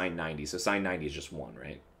 t sine 90. So sine 90 is just 1,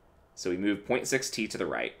 right? So we move 0.6 t to the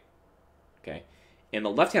right. Okay. In the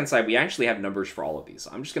left-hand side, we actually have numbers for all of these.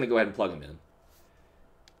 So I'm just going to go ahead and plug them in.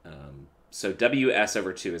 So WS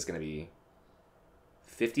over 2 is going to be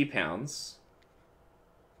 50 pounds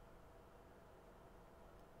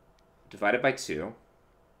divided by 2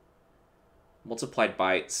 multiplied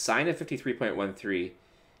by sine of 53.13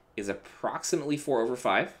 is approximately 4 over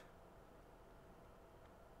 5.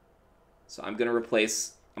 So I'm going to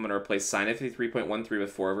replace sine of 53.13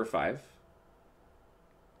 with 4 over 5.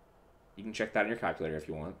 You can check that in your calculator if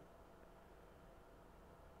you want.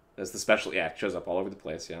 That's the special, yeah, it shows up all over the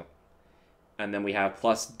place, yeah. And then we have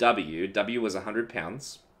plus W. W was 100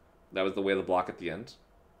 pounds. That was the weight of the block at the end.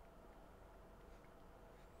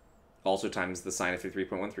 Also times the sine of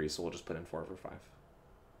 53.13, so we'll just put in 4 over 5.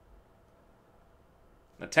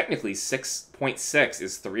 Now technically 6.6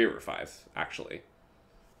 is 3 over 5, actually.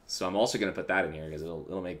 So I'm also going to put that in here because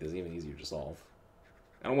it'll make this even easier to solve.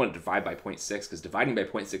 I don't want to divide by 0.6 because dividing by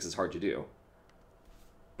 0.6 is hard to do.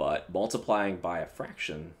 But multiplying by a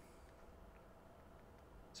fraction,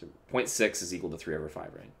 so 0.6 is equal to 3 over 5,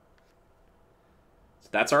 right? So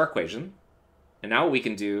that's our equation. And now what we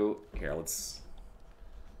can do, here, let's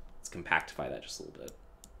compactify that just a little bit.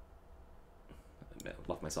 I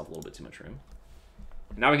left myself a little bit too much room.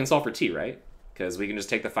 And now we can solve for t, right? Because we can just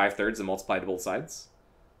take the 5/3 and multiply to both sides.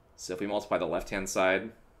 So if we multiply the left-hand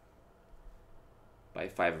side by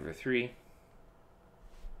 5 over 3,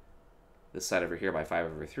 this side over here by 5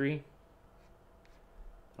 over 3,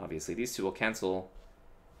 obviously these two will cancel,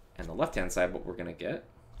 and the left-hand side, what we're going to get,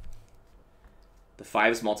 the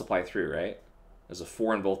 5's multiply through, right? There's a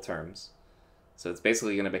 4 in both terms. So it's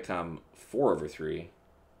basically going to become 4 over 3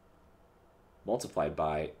 multiplied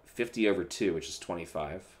by 50 over 2, which is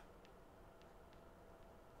 25,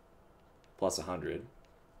 plus 100.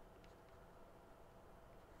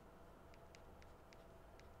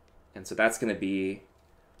 And so that's going to be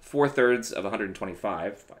 4/3 of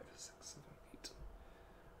 125. 5, 6, 7, 8.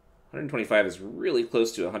 125 is really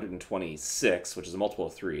close to 126, which is a multiple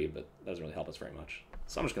of 3, but that doesn't really help us very much.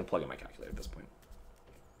 So I'm just going to plug in my calculator at this point.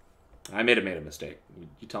 I made a mistake.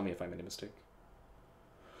 You tell me if I made a mistake.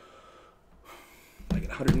 I get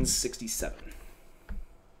 167.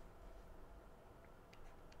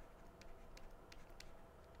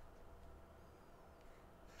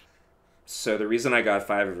 So the reason I got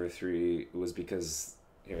 5 over 3 was because,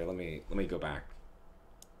 here, let me go back.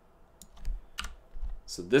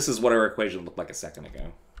 So this is what our equation looked like a second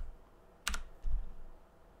ago.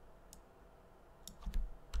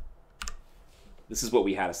 This is what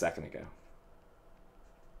we had a second ago.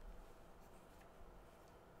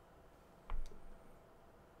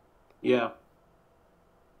 Yeah.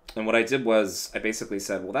 And what I did was I basically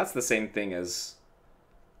said, well, that's the same thing as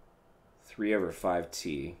 3 over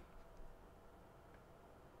 5t.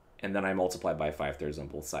 And then I multiplied by 5/3 on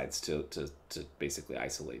both sides to basically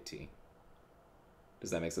isolate t.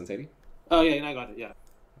 Does that make sense, 80? Oh, yeah, I got it, yeah.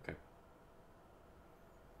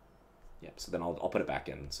 Yep, so then I'll put it back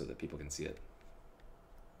in so that people can see it.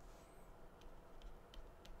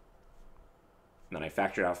 And then I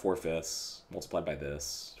factored out 4/5 multiplied by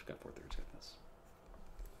this. We've got 4/3, got this.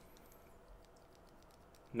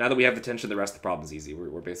 Now that we have the tension, the rest of the problem is easy.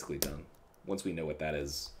 We're basically done. Once we know what that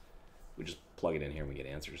is, we just plug it in here and we get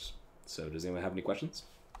answers. So does anyone have any questions?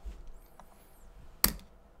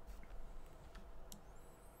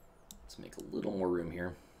 Let's make a little more room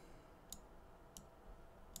here.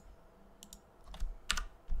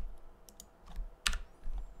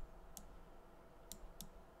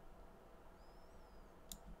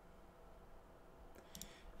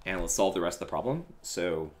 And let's solve the rest of the problem.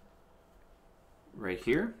 So right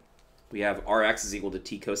here, we have Rx is equal to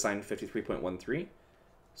T cosine 53.13.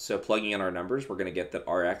 So plugging in our numbers, we're going to get that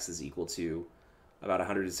Rx is equal to about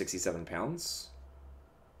 167 pounds.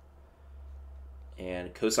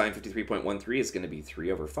 And cosine 53.13 is going to be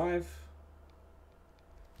 3/5.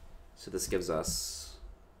 So this gives us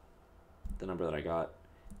the number that I got.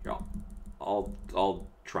 Here, I'll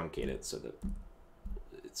truncate it so that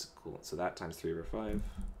it's cool. So that times 3/5.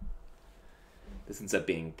 This ends up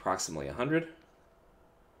being approximately 100.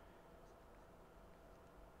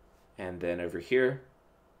 And then over here,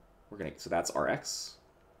 we're going to, so that's Rx.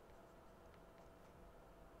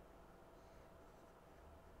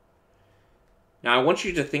 Now I want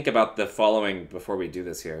you to think about the following before we do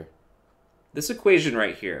this here. This equation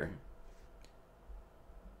right here,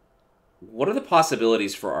 what are the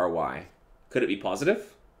possibilities for Ry? Could it be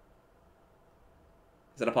positive?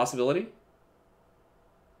 Is that a possibility?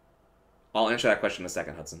 I'll answer that question in a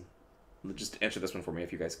second, Hudson. Just answer this one for me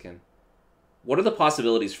if you guys can. What are the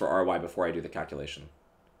possibilities for Ry before I do the calculation?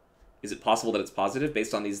 Is it possible that it's positive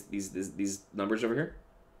based on these numbers over here?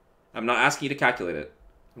 I'm not asking you to calculate it.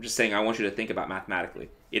 I'm just saying I want you to think about mathematically.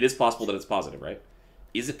 It is possible that it's positive, right?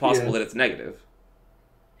 Is it possible that it's negative?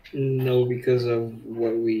 No, because of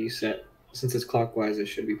what we set. Since it's clockwise, it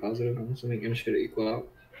should be positive. I'm assuming it should equal out.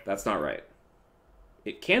 That's not right.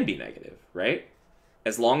 It can be negative, right?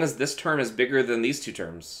 As long as this term is bigger than these two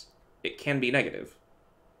terms, it can be negative.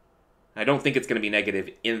 I don't think it's going to be negative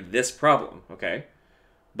in this problem, okay?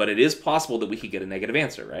 But it is possible that we could get a negative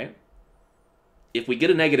answer, right? If we get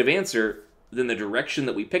a negative answer, then the direction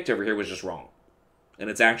that we picked over here was just wrong. And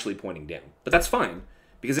it's actually pointing down. But that's fine,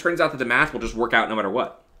 because it turns out that the math will just work out no matter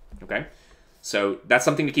what, okay? So that's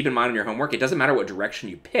something to keep in mind in your homework. It doesn't matter what direction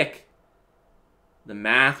you pick. The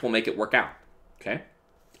math will make it work out, okay?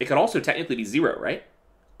 It could also technically be 0, right?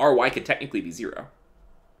 Ry could technically be 0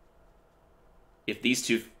 if these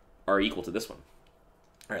two are equal to this one.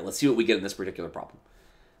 All right, let's see what we get in this particular problem.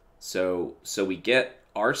 So we get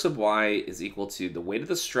R sub y is equal to the weight of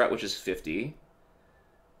the strut, which is 50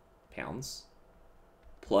 pounds,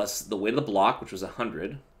 plus the weight of the block, which was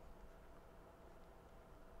 100,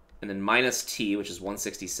 and then minus t, which is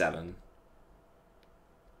 167,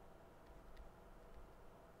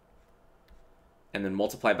 and then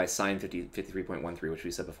multiplied by sine 53.13, which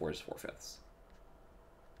we said before is 4/5.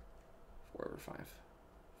 4/5.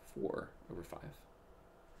 4/5.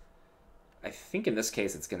 I think in this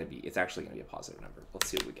case it's actually gonna be a positive number. Let's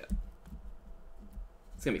see what we get.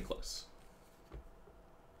 It's gonna be close.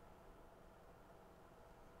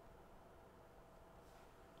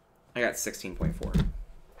 I got 16.4.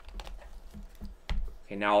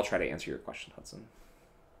 Okay, now I'll try to answer your question, Hudson.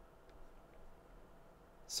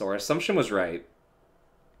 So our assumption was right.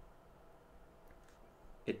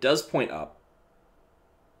 It does point up.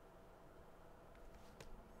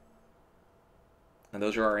 And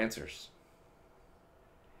those are our answers.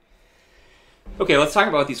 Okay, let's talk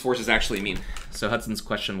about what these forces actually mean. So Hudson's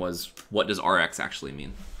question was, what does Rx actually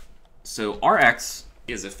mean? So Rx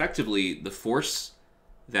is effectively the force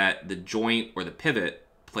that the joint or the pivot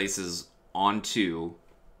places onto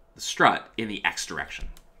the strut in the x direction.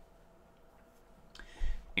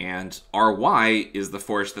 And Ry is the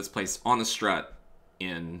force that's placed on the strut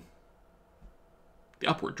in the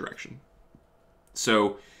upward direction.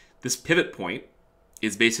 So this pivot point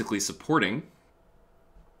is basically supporting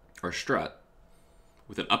our strut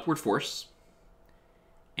with an upward force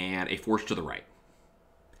and a force to the right.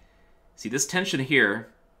 See, this tension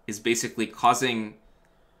here is basically causing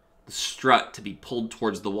the strut to be pulled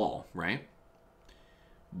towards the wall, right?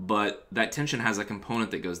 But that tension has a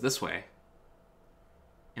component that goes this way.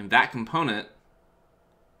 And that component,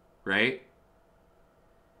 right?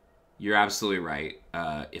 You're absolutely right.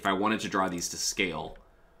 If I wanted to draw these to scale,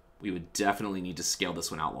 we would definitely need to scale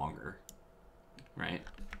this one out longer, right?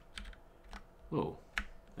 Whoa,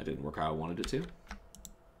 that didn't work how I wanted it to.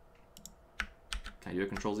 Can I do a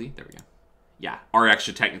Control Z? There we go. Yeah, Rx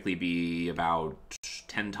should technically be about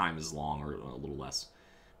 10 times as long or a little less.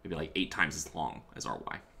 maybe like 8 times as long as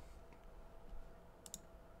Ry.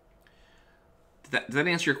 Did that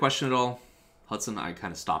answer your question at all, Hudson? I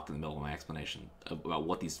kind of stopped in the middle of my explanation about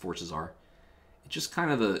what these forces are. It's just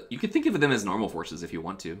kind of you could think of them as normal forces if you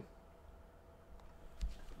want to.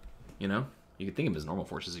 You know? You could think of them as normal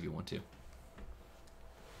forces if you want to.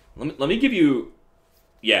 Let me give you...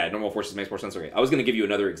 Yeah, normal forces makes more sense. Okay, I was going to give you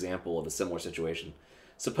another example of a similar situation.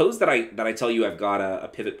 Suppose that I tell you I've got a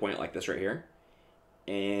pivot point like this right here.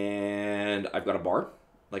 And I've got a bar,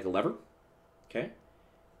 like a lever. Okay?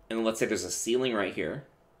 And let's say there's a ceiling right here.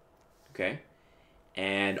 Okay?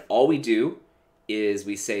 And all we do is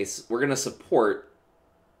we say we're going to support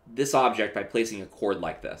this object by placing a cord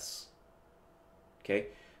like this. Okay?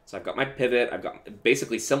 So I've got my pivot. I've got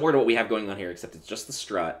basically similar to what we have going on here, except it's just the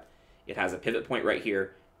strut. It has a pivot point right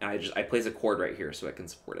here, and I place a cord right here so it can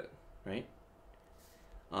support it, right?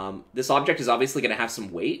 This object is obviously going to have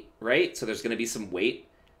some weight, right? So there's going to be some weight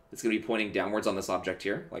that's going to be pointing downwards on this object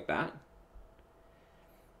here, like that.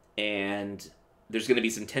 And there's going to be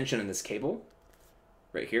some tension in this cable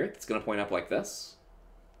right here that's going to point up like this.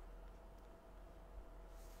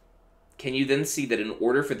 Can you then see that in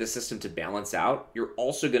order for this system to balance out, you're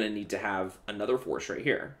also going to need to have another force right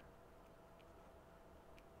here?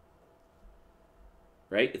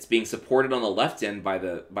 Right? It's being supported on the left end by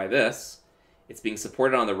this. It's being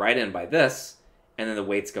supported on the right end by this, and then the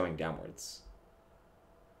weight's going downwards.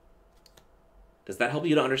 Does that help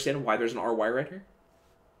you to understand why there's an Ry right here?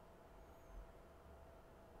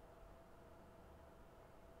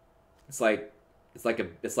 It's like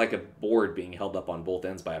a board being held up on both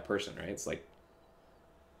ends by a person, right? It's like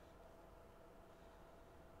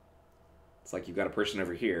you've got a person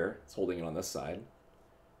over here that's holding it on this side.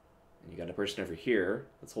 And you got a person over here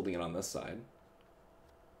that's holding it on this side.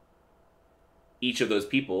 Each of those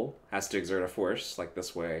people has to exert a force like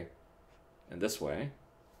this way and this way.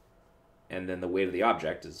 And then the weight of the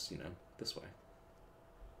object is, you know, this way.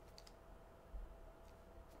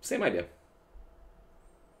 Same idea.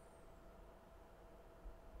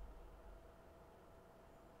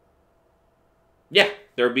 Yeah,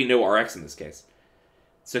 there would be no Rx in this case.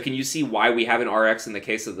 So can you see why we have an Rx in the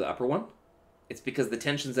case of the upper one? It's because the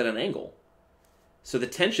tension's at an angle. So the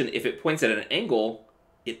tension, if it points at an angle,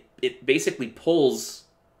 it basically pulls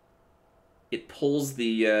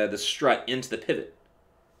the strut into the pivot.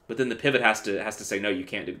 But then the pivot has to say, no, you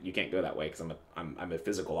can't go that way because I'm a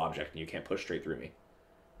physical object and you can't push straight through me.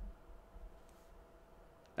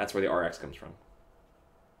 That's where the Rx comes from.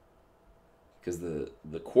 Because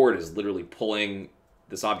the cord is literally pulling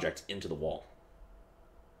this object into the wall.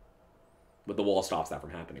 But the wall stops that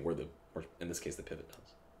from happening, or in this case, the pivot does.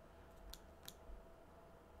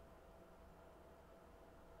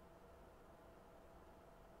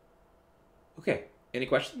 Okay, any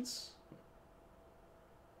questions?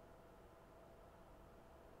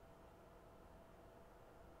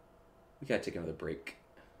 We gotta take another break.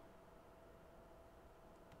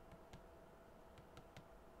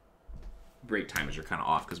 Break timers are kind of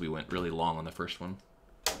off because we went really long on the first one.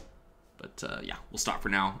 But yeah, we'll stop for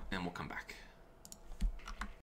now and we'll come back.